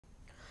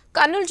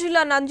కర్నూలు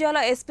జిల్లా Nandyal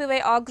SPY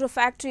agro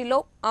ఫ్యాక్టరీలో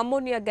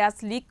ammonia gas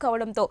leak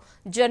కావడంతో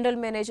జనరల్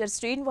మేనేజర్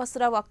శ్రీనివాస్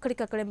రావు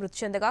అక్కడికక్కడే మృతి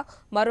చెందగా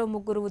మరో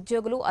ముగ్గురు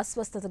ఉద్యోగులు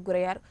అస్వస్థతకు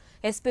గురయ్యారు.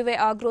 ఎస్పీవై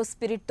ఆగ్రో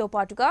స్పిరిట్ తో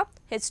పాటుగా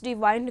హెచ్డీ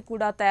వైన్ ని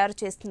కూడా తయారు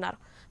చేస్తున్నారు.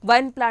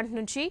 వైన్ ప్లాంట్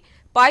నుంచి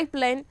పైప్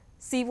లైన్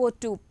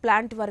CO2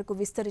 ప్లాంట్ వరకు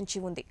విస్తరించి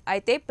ఉంది.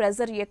 అయితే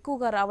ప్రెజర్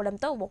ఎక్కువగా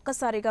రావడంతో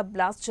ఒక్కసారిగా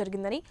బ్లాస్ట్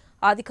జరిగిందని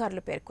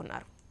అధికారులు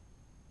పేర్కొన్నారు.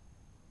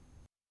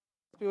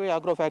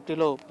 ఆగ్రో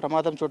ఫ్యాక్టరీలో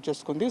ప్రమాదం చోటు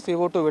చేసుకుంది.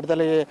 CO2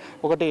 విడుదలయ్యే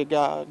ఒకటి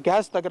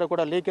గ్యాస్ దగ్గర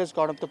కూడా లీకేజ్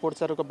కావడంతో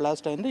పూర్తిసారి ఒక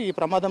బ్లాస్ట్ అయింది. ఈ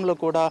ప్రమాదంలో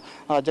కూడా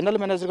జనరల్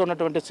మేనేజర్గా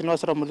ఉన్నటువంటి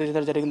శ్రీనివాస్ రావు మృతి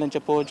చెందడం జరిగిందని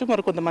చెప్పవచ్చు.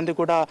 మరి కొంతమంది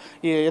కూడా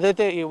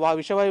ఏదైతే ఈ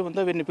విషవాయువు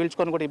ఉందో వీరిని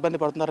పీల్చుకొని కూడా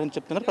ఇబ్బంది పడుతున్నారని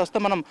చెప్తున్నారు.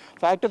 ప్రస్తుతం మనం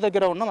ఫ్యాక్టరీ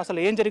దగ్గర ఉన్నాం. అసలు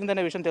ఏం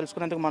జరిగిందనే విషయం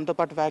తెలుసుకునేందుకు మనతో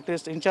పాటు ఫ్యాక్టరీ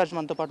ఇన్ఛార్జ్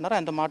మనతో పాటు ఉన్నారు.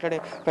 ఆయనతో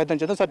మాట్లాడే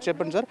ప్రయత్నం చేద్దాం. సార్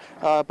చెప్పండి సార్,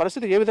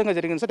 పరిస్థితి ఏ విధంగా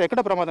జరిగింది సార్,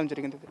 ఎక్కడ ప్రమాదం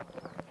జరిగింది?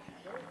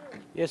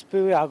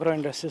 ఎస్పీవీ ఆగ్రో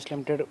ఇండస్ట్రీస్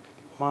లిమిటెడ్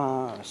మా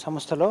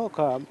సంస్థలో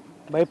ఒక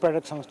బై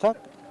ప్రోడక్ట్ సంస్థ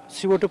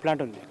CO2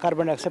 ప్లాంట్ ఉంది,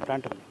 కార్బన్ డైఆక్సైడ్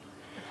ప్లాంట్ ఉంది.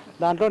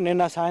 దాంట్లో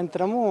నిన్న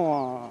సాయంత్రము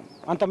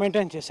అంత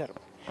మెయింటైన్ చేశారు.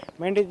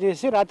 మెయింటైన్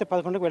చేసి రాత్రి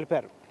 11కి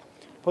వెళ్ళిపోయారు.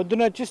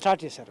 పొద్దున్న వచ్చి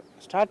స్టార్ట్ చేశారు.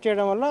 స్టార్ట్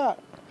చేయడం వల్ల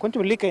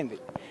కొంచెం లీక్ అయింది.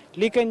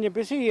 లీక్ అని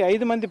చెప్పేసి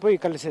 5 మంది పోయి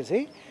కలిసేసి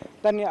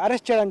దాన్ని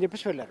అరెస్ట్ చేయాలని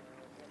చెప్పేసి వెళ్ళారు.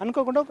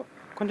 అనుకోకుండా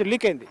కొంచెం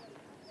లీక్ అయింది.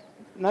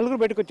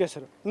 4 బయటకు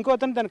వచ్చేసారు. ఇంకో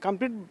అతను దాన్ని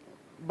కంప్లీట్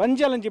బంద్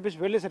చేయాలని చెప్పేసి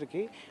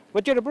వెళ్ళేసరికి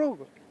వచ్చేటప్పుడు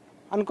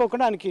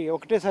అనుకోకుండా ఆయనకి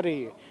ఒకటేసారి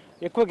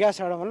ఎక్కువ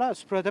గ్యాస్ రావడం వల్ల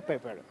స్పృహ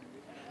అయిపోయాడు.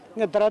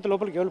 ఇంకా తర్వాత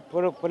లోపలికి ఎవరు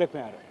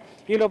పోలేకపోయారు.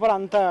 ఈ లోపల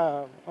అంతా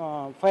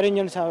ఫైర్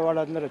ఇంజన్స్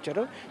వాళ్ళందరూ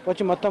వచ్చారు.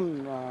 వచ్చి మొత్తం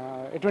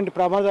ఎటువంటి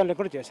ప్రమాదాలు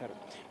లేకుండా చేశారు.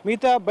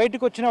 మిగతా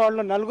బయటకు వచ్చిన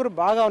వాళ్ళు 4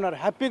 బాగా ఉన్నారు,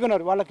 హ్యాపీగా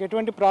ఉన్నారు. వాళ్ళకి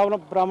ఎటువంటి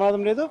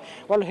ప్రమాదం లేదు,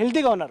 వాళ్ళు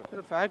హెల్తీగా ఉన్నారు.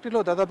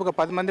 ఫ్యాక్టరీలో దాదాపుగా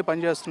 10 మంది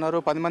పనిచేస్తున్నారు.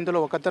 10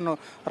 మందిలో ఒకతను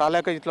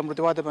రాలేక ఇట్లా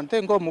మృతివాదం అంటే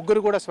ఇంకో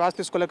 3 కూడా శ్వాస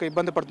తీసుకోలేక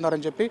ఇబ్బంది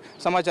పడుతున్నారని చెప్పి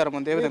సమాచారం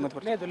ఉంది. ఏ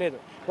విధంగా? లేదు,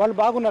 వాళ్ళు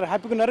బాగున్నారు,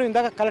 హ్యాపీగా ఉన్నారు.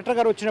 ఇందాక కలెక్టర్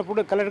గారు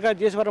వచ్చినప్పుడు కలెక్టర్ గారు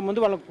చేసే వారి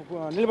ముందు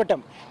వాళ్ళకు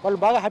నిలబెట్టాం. వాళ్ళు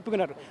బాగా హ్యాపీగా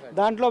ఉన్నారు.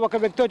 దాంట్లో ఒక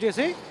వ్యక్తి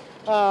వచ్చేసి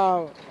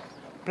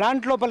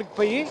ప్లాంట్ లోపలికి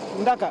పోయి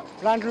ఇందాక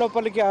ప్లాంట్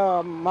లోపలికి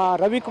మా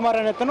రవికుమార్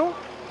అనే అతను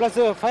ప్లస్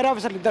ఫైర్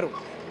ఆఫీసర్లు ఇద్దరు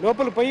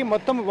లోపలికి పోయి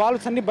మొత్తం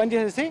వాల్వ్స్ అన్ని బంద్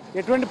చేసేసి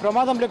ఎటువంటి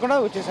ప్రమాదం లేకుండా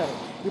వచ్చేసారు.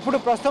 ఇప్పుడు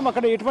ప్రస్తుతం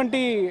అక్కడ ఎటువంటి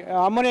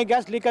అమ్మోనియా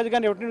గ్యాస్ లీకేజ్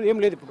కానీ ఏం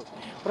లేదు. ఇప్పుడు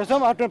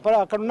ప్రస్తుతం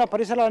అక్కడ ఉన్న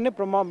పరిసరాలన్నీ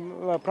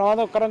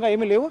ప్రమాదకరంగా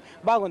ఏమీ లేవు,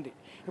 బాగుంది.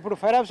 ఇప్పుడు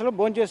ఫైర్ ఆఫీసర్లు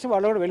భోజనం చేసి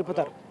వాళ్ళు కూడా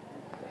వెళ్ళిపోతారు.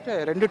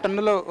 2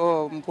 టన్నుల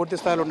పూర్తి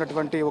స్థాయిలో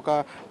ఉన్నటువంటి ఒక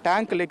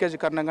ట్యాంక్ లీకేజ్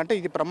కారణంగా అంటే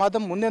ఇది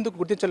ప్రమాదం ముందెందుకు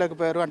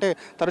గుర్తించలేకపోయారు? అంటే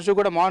తరచూ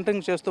కూడా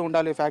మానిటరింగ్ చేస్తూ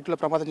ఉండాలి ఫ్యాక్టరీలో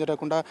ప్రమాదం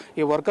జరగకుండా.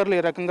 ఈ వర్కర్లు ఈ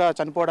రకంగా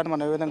చనిపోవడానికి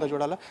మనం ఏ విధంగా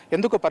చూడాలా?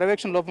 ఎందుకు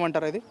పర్యవేక్షణ లోపం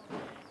అంటారు?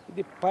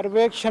 ఇది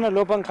పర్యవేక్షణ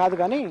లోపం కాదు,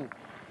 కానీ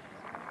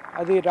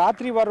అది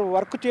రాత్రి వారు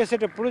వర్క్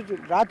చేసేటప్పుడు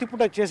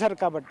రాత్రిపూట చేశారు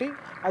కాబట్టి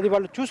అది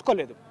వాళ్ళు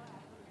చూసుకోలేదు.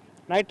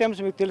 నైట్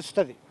టైమ్స్ మీకు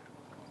తెలుస్తుంది.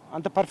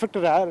 అంత పర్ఫెక్ట్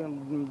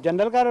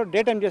జనరల్గా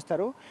డే టైం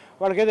చేస్తారు.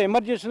 వాళ్ళకి ఏదో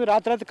ఎమర్జెన్సీ ఉంది,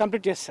 రాత్రి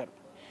కంప్లీట్ చేస్తారు.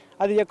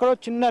 అది ఎక్కడో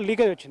చిన్న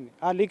లీకేజ్ వచ్చింది.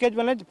 ఆ లీకేజ్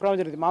వల్ల ప్రమాదం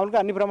జరిగింది. మామూలుగా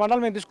అన్ని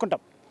ప్రమాదాలు మేము తీసుకుంటాం,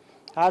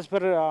 యాజ్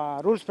పర్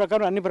రూల్స్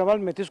ప్రకారం అన్ని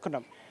ప్రమాదాలు మేము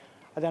తీసుకుంటాం.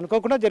 అది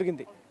అనుకోకుండా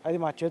జరిగింది. అది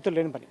మా చేతుల్లో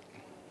లేని పని.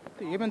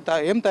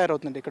 ఏం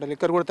తయారవుతుంది ఇక్కడ?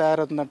 లిక్కర్ కూడా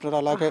తయారవుతుంది అంటారు,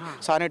 అలాగే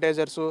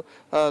శానిటైజర్స్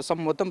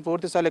మొత్తం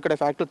పూర్తి స్థాయిలో ఇక్కడ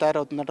ఫ్యాక్టరీ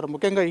తయారవుతుంది అంటారు.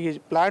 ముఖ్యంగా ఈ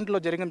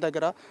ప్లాంట్లో జరిగిన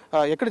దగ్గర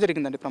ఎక్కడ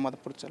జరిగిందండి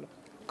ప్రమాదం? పూర్తి స్థాయిలో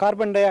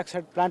కార్బన్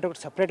డైఆక్సైడ్ ప్లాంట్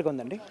ఒకటి సపరేట్గా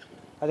ఉందండి,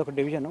 అదొక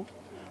డివిజను,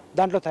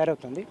 దాంట్లో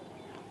తయారవుతుంది.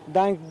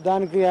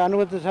 దానికి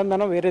అనుమతి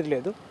వేరేది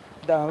లేదు.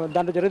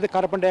 దాంట్లో జరిగితే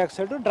కార్బన్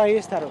డైఆక్సైడ్ డ్రై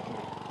చేసి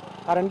తయారవుతుంది.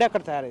 ఆ రెండే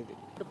అక్కడ తయారైంది.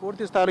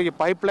 పూర్తి స్థాయిలో ఈ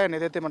పైప్ లైన్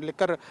ఏదైతే మన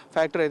లిక్కర్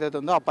ఫ్యాక్టరీ ఏదైతే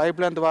ఉందో ఆ పైప్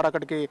లైన్ ద్వారా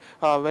అక్కడికి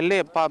వెళ్ళే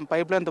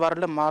పైప్ లైన్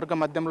ద్వారా మార్గ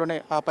మధ్యంలోనే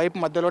ఆ పైప్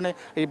మధ్యలోనే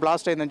ఈ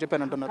బ్లాస్ట్ అయిందని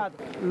చెప్పి అంటున్నారు.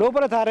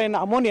 లోపల తయారైన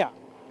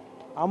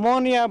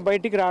అమోనియా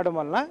బయటికి రావడం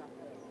వలన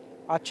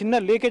ఆ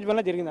చిన్న లీకేజ్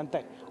వల్ల జరిగింది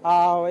అంతే. ఆ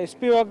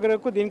ఎస్పీ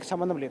వరకు దీనికి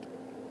సంబంధం లేదు.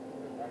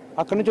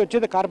 అక్కడ నుంచి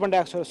వచ్చేది కార్బన్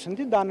డైఆక్సైడ్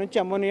వస్తుంది. దాని నుంచి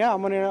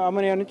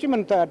అమోనియా నుంచి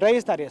మనం డ్రై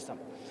చేసి తయారు చేస్తాం.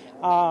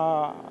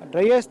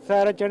 డ్రై చేసి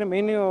తయారు చేయడం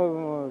మెయిన్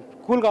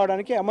కూల్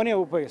కావడానికి అమోనియా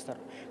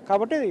ఉపయోగిస్తారు.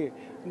 కాబట్టి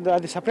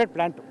అది సపరేట్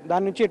ప్లాంట్.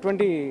 దాని నుంచి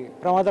ఎటువంటి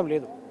ప్రమాదం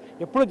లేదు,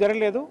 ఎప్పుడూ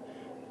జరగలేదు.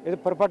 ఏదో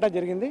పొరపాటున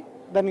జరిగింది.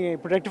 దాన్ని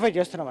ఇప్పుడు రెక్టిఫై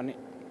చేస్తున్నాం అన్నీ.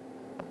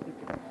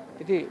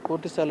 ఇది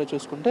పూర్తి స్థాయిలో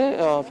చూసుకుంటే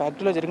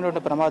ఫ్యాక్టరీలో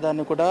జరిగినటువంటి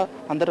ప్రమాదాన్ని కూడా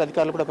అందరు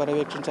అధికారులు కూడా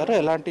పర్యవేక్షించారు.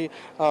 ఎలాంటి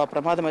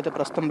ప్రమాదం అయితే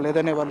ప్రస్తుతం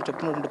లేదనే వాళ్ళు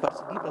చెప్తున్నటువంటి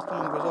పరిస్థితిని ప్రస్తుతం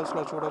మనం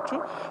విజువల్స్లో చూడొచ్చు.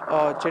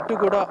 చెట్టు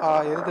కూడా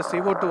ఏదైతే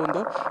CO2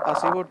 ఉందో ఆ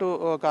CO2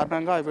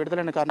 కారణంగా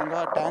విడుదలైన కారణంగా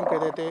ట్యాంక్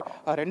ఏదైతే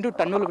 2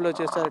 టన్నులు విలువ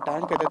చేస్తే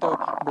ట్యాంక్ ఏదైతే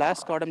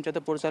బ్లాస్ట్ కావడం చేత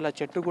పూర్తి స్థాయిలో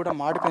చెట్టు కూడా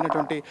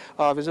మాడిపోయినటువంటి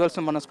విజువల్స్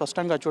మనం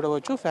స్పష్టంగా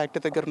చూడవచ్చు.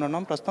 ఫ్యాక్టరీ దగ్గర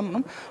ఉన్నాం ప్రస్తుతం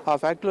మనం. ఆ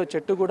ఫ్యాక్టరీలో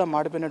చెట్టు కూడా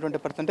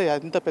మాడిపోయినటువంటి పరిస్థితి. అంటే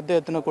ఎంత పెద్ద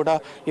ఎత్తున కూడా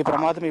ఈ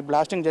ప్రమాదం ఈ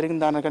బ్లాస్టింగ్ జరిగిన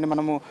దానికని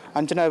మనము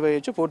అంచనా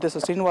పూర్తి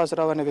శ్రీనివాస్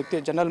రావు అనే వ్యక్తి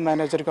జనరల్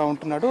మేనేజర్గా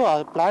ఉంటున్నాడు, ఆ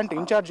ప్లాంట్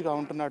ఇన్ఛార్జ్గా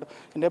ఉంటున్నాడు.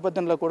 ఈ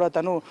నేపథ్యంలో కూడా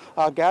తను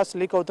ఆ గ్యాస్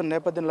లీక్ అవుతున్న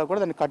నేపథ్యంలో కూడా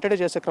దాన్ని కట్టడి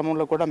చేసే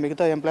క్రమంలో కూడా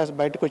మిగతా ఎంప్లాయీస్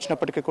బయటకు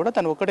వచ్చినప్పటికీ కూడా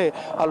తను ఒక్కడే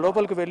ఆ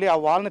లోపలికి వెళ్ళి ఆ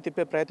వాల్ని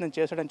తిప్పే ప్రయత్నం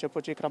చేశాడని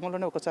చెప్పొచ్చు. ఈ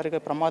క్రమంలోనే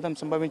ఒకసారిగా ప్రమాదం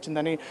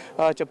సంభవించిందని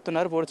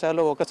చెప్తున్నారు.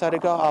 పూర్తిస్థాయిలో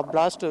ఒకసారిగా ఆ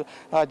బ్లాస్ట్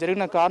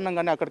జరిగిన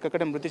కారణంగానే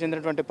అక్కడికక్కడే మృతి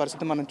చెందినటువంటి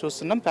పరిస్థితి మనం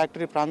చూస్తున్నాం.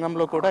 ఫ్యాక్టరీ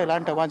ప్రాంగణంలో కూడా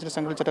ఎలాంటి అవాంఛనీయ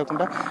సంఘటనలు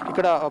జరగకుండా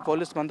ఇక్కడ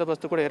పోలీస్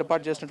బందోబస్తు కూడా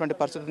ఏర్పాటు చేసినటువంటి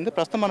పరిస్థితి ఉంది.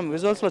 ప్రస్తుతం మనం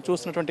విజువల్స్లో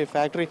చూస్తున్నటువంటి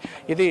ఫ్యాక్టరీ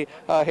ఇది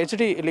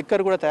హెచ్డి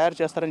లిక్కర్ కూడా తయారు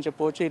చేస్తారని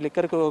చెప్పవచ్చు. ఈ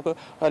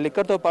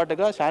లిక్కర్తో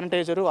పాటుగా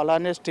శానిటైజరు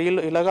అలానే స్టీల్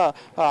ఇలాగా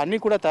అన్నీ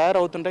కూడా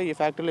తయారవుతుంటాయి. ఈ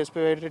ఫ్యాక్టరీలు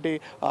ఎస్పీఐటి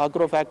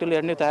ఆగ్రో ఫ్యాక్టరీలు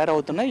అన్నీ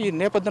తయారవుతున్నాయి. ఈ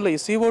నేపథ్యంలో ఈ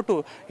CO2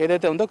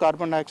 ఏదైతే ఉందో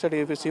కార్బన్ డైఆక్సైడ్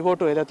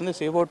CO2 ఏదైతే ఉందో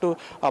CO2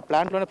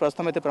 ప్లాంట్లోనే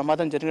ప్రస్తుతం అయితే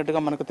ప్రమాదం జరిగినట్టుగా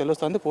మనకు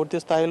తెలుస్తుంది. పూర్తి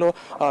స్థాయిలో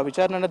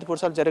విచారణ అనేది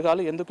పూర్తిసారి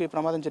జరగాలి. ఎందుకు ఈ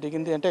ప్రమాదం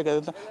జరిగింది అంటే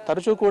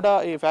తరచూ కూడా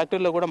ఈ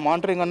ఫ్యాక్టరీలో కూడా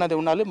మానిటరింగ్ అన్నది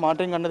ఉండాలి.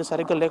 మానిటరింగ్ అన్నది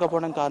సరిగ్గా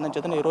లేకపోవడం కారణం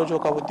చేత ఈరోజు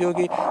ఒక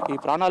ఉద్యోగి ఈ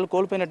ప్రాణాలు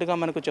కోల్పోయినట్టుగా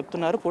మనకు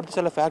చెప్తున్నారు.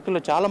 పూర్తిస్థాయిలో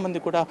ఫ్యాక్టరీలో చాలా మంది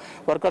కూడా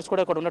వర్కర్స్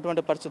కూడా ఇక్కడ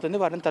ఉన్నటువంటి పరిస్థితి ఉంది.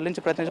 వారిని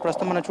తరలించి ప్రయత్నించి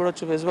ప్రస్తుతం మనం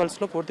చూడొచ్చు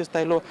విజువల్స్లో పూర్తి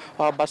స్థాయిలో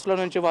బస్సులో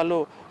నుంచి వాళ్ళు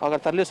అక్కడ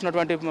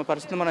తరలిస్తున్నటువంటి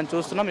పరిస్థితిని మనం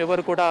చూస్తున్నాం.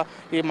 ఎవరు కూడా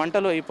ఈ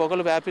మంటలు ఈ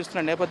పొగలు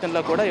వ్యాపిస్తున్న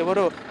నేపథ్యంలో కూడా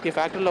ఎవరు ఈ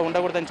ఫ్యాక్టరీలో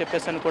ఉండకూడదని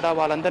చెప్పేసి కూడా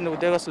వాళ్ళందరినీ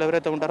ఉద్యోగస్తులు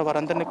ఎవరైతే ఉంటారో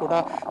వారందరినీ కూడా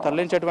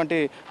తరలించేటువంటి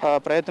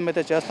ప్రయత్నం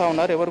అయితే చేస్తూ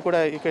ఉన్నారు. ఎవరు కూడా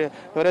ఇక్కడ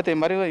ఎవరైతే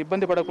మరీ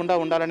ఇబ్బంది పడకుండా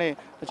ఉండాలని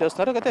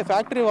చేస్తున్నారు. అయితే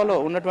ఫ్యాక్టరీ వాళ్ళు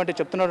ఉన్నటువంటి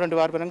చెప్తున్నటువంటి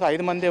వారి పరంగా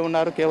 5 మంది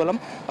ఉన్నారు. కేవలం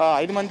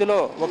 5 మందిలో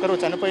ఒకరు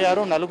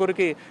చనిపోయారు,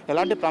 4గురికి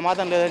ఎలాంటి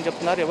ప్రమాదం లేదని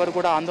చెప్తున్నారు. ఎవరు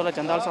కూడా ఆందోళన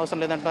చెందాల్సిన అవసరం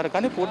లేదంటున్నారు.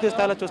 కానీ పూర్తి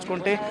స్థాయిలో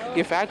చూసుకుంటే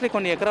ఈ ఫ్యాక్టరీ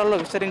కొన్ని ఎకరాల్లో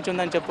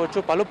విస్తరించిందని చెప్పొచ్చు.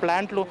 పలు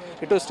ప్లాంట్లు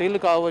ఇటు స్టీల్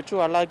కావచ్చు,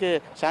 అలాగే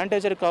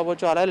శానిటైజర్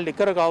కావచ్చు, అలాగే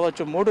లిక్కర్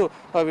కావచ్చు, 3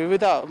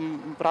 వివిధ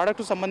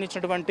ప్రోడక్ట్కి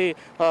సంబంధించినటువంటి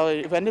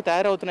ఇవన్నీ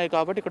తయారవుతున్నాయి.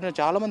 కాబట్టి ఇక్కడ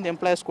చాలా మంది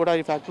ఎంప్లాయీస్ కూడా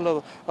ఈ ఫ్యాక్టరీలో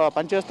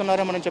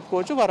పనిచేస్తున్నారని మనం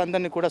చెప్పుకోవచ్చు.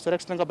 వారందరినీ కూడా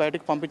సురక్షితంగా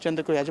బయటకు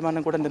పంపించేందుకు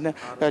యాజమాన్యం కూడా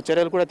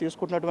చర్యలు కూడా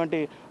తీసుకుంటున్నటువంటి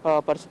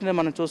పరిస్థితిని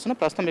మనం చూస్తున్నాం.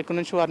 ప్రస్తుతం ఇక్కడ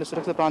నుంచి వారిని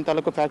సురక్షిత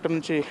ప్రాంతాలకు ఫ్యాక్టరీ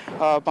నుంచి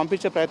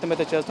పంపించే ప్రయత్నం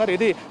అయితే చేస్తున్నారు.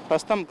 ఇది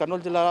ప్రస్తుతం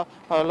కర్నూలు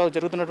జిల్లాలో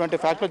జరుగుతున్నటువంటి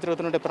ఫ్యాక్టరీలో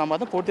జరుగుతున్నటువంటి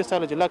ప్రమాదం. పూర్తి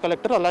స్థాయిలో జిల్లా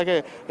కలెక్టర్ అలాగే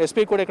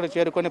ఎస్పీ కూడా ఇక్కడ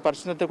చేరుకొని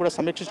పరిస్థితి కూడా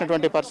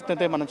సమీక్షించినటువంటి పరిస్థితి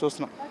అయితే మనం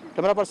చూస్తున్నాం.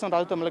 కెమెరా పర్సన్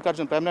రాజుతో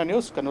మల్లికార్జున్, Prime9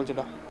 న్యూస్, కర్నూలు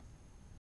జిల్లా.